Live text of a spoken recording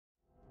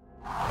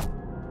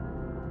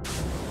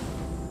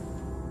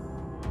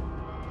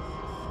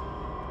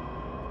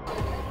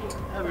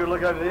Have a good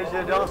look over there,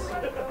 yeah, Dallas.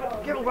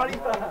 Careful, buddy.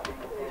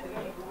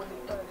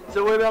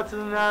 So whereabouts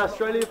in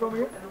Australia from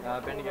here?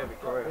 Bendigo,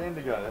 Victoria.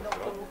 Bendigo, that's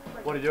right.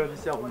 What are you doing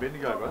yourself in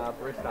Bendigo, bro?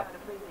 Barista.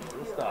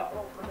 Barista.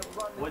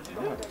 What'd you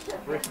do?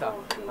 Barista.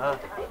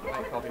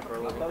 Make coffee for a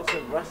living. That was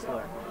a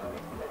wrestler.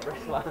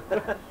 Wrestler.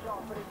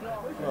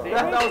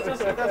 That was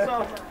just, that's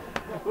not,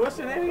 what's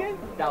your name again?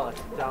 Dallas.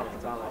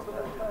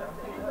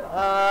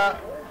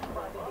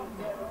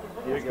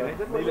 You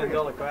connected? $1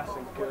 million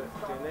question.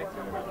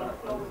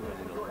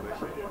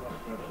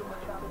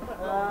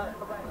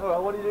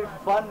 Alright, what do you do for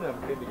fun in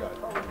Bendigo?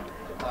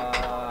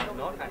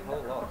 Not a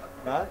whole lot.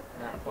 No?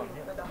 No, fun.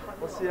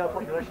 What's the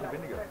population of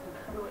Bendigo?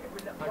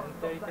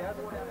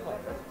 130,000?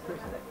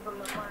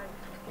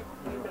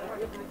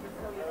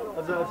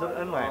 It's an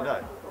inland,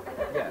 eh?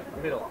 Yeah,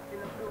 middle.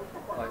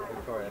 Like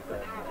Victoria, so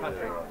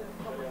country.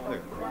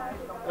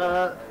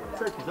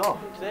 Safety's off.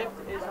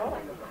 Safety is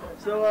on.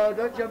 So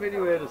don't jump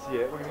anywhere just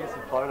yet, we're going to get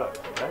some photos,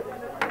 okay?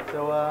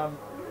 So, how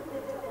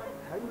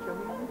are you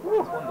jumping? It's $1,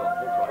 that's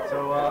right. So,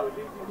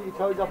 keep your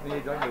toes up in the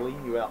air, don't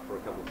lean you out for a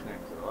couple of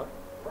snaps, alright?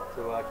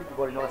 So, keep your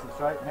body nice and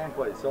straight, hands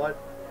by your side.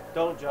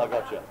 Don't jump. I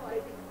got you.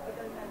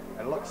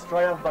 And look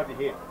straight up above your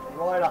head,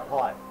 right up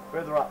high,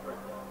 further up.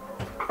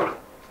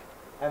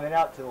 And then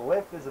out to the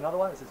left, there's another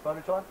one, it says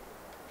photo time.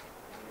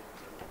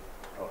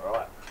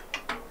 Alright.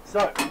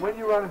 So, when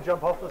you run and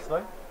jump off this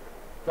thing,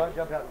 don't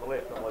jump out to the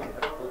left, otherwise you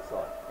hit the flip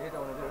side. Yeah,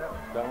 don't want to do that.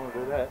 Don't want to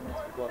do that,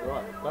 that's quite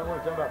right. Don't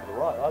want to jump out to the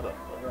right either,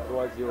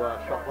 otherwise you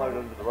shock loaded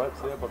into the ropes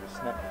there, probably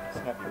snap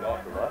your back,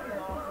 right?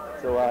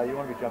 So you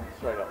want to be jumping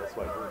straight up this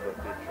way, towards that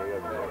dead tree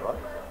over there, right?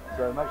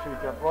 So make sure you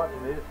jump right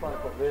in there, front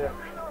foot there,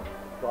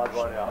 glide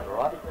right out,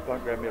 alright?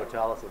 Don't grab me or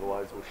Talis,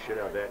 otherwise we'll shit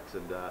our backs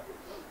and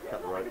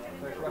cut the ropes. And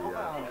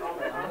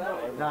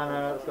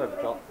no, it's over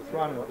the top. Just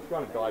run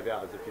and dive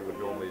out as if you would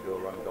normally do a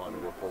run and dive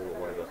into a pool or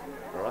whatever,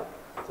 alright?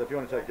 So if you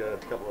want to take a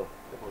couple of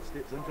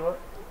steps into it,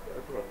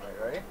 go for it, mate.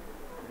 Ready?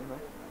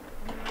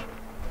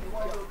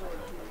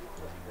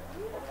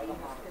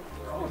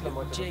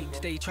 Jake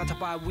today tried to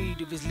buy weed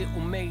with his little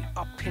mate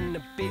up in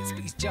the bits,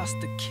 but he's just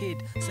a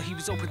kid, so he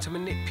was open to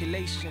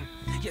manipulation,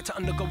 yet to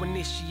undergo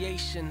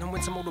initiation. And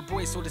when some older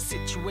boys saw the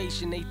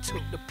situation, they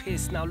took the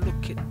piss. Now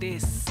look at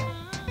this,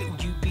 little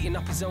you beating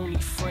up his only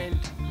friend,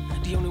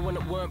 the only one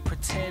that weren't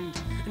pretend,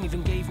 and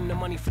even gave him the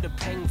money for the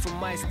pen, from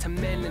mice to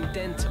men and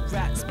then to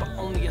rats. But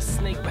only a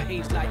snake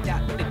behaves like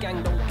that, but the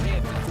gang don't care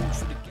if he falls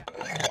through the gap.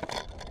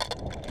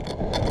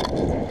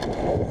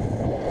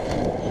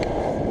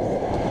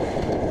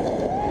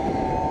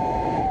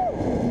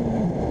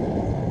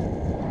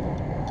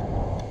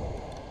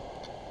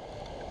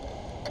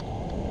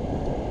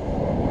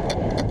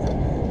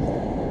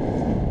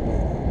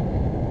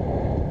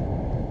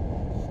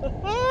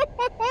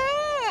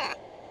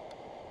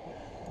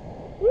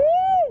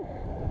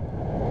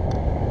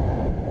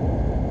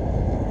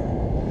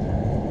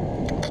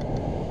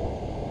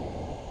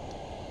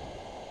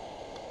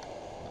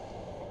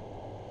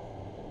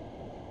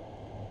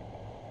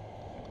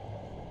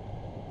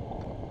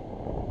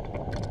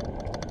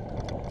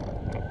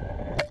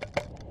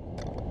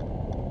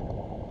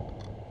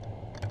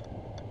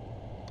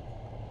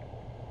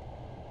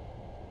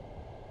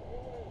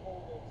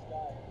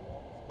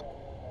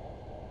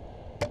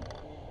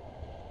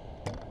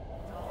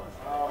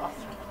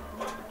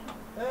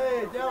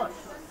 Hey, Dallas.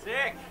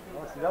 Sick.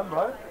 Nicely done,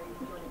 bro.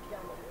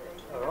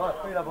 Alright,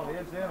 feet up on the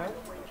edge there, mate.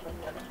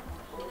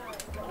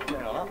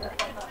 Stand on up.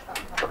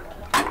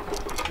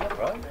 Yep,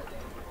 bro.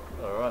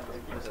 Alright.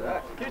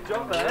 Good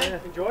job,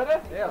 man. Enjoyed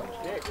it? Yeah,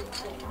 sick.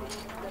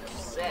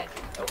 Sick.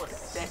 That was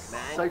sick,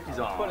 man. Safety's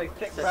on. Fully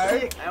thick, bro.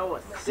 Sick. That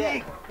was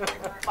sick.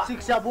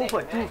 Six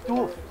subwoofer,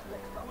 doof.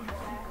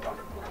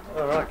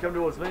 Alright, come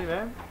towards me,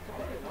 man.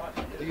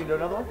 You can do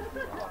another one?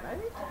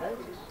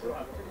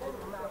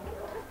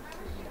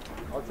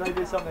 I'd say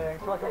do something,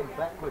 try coming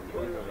backwards.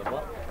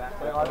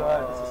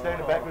 Either it's a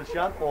standard backwards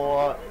jump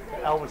or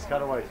Elvis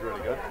cutaway is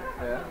really good.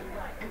 Yeah.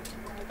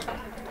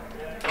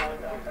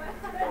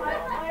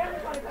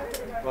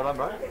 Well done,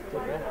 bro.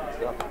 Good man. Good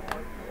stuff.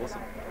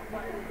 Awesome.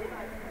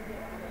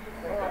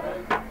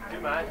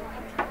 Good, man.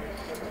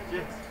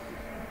 Cheers.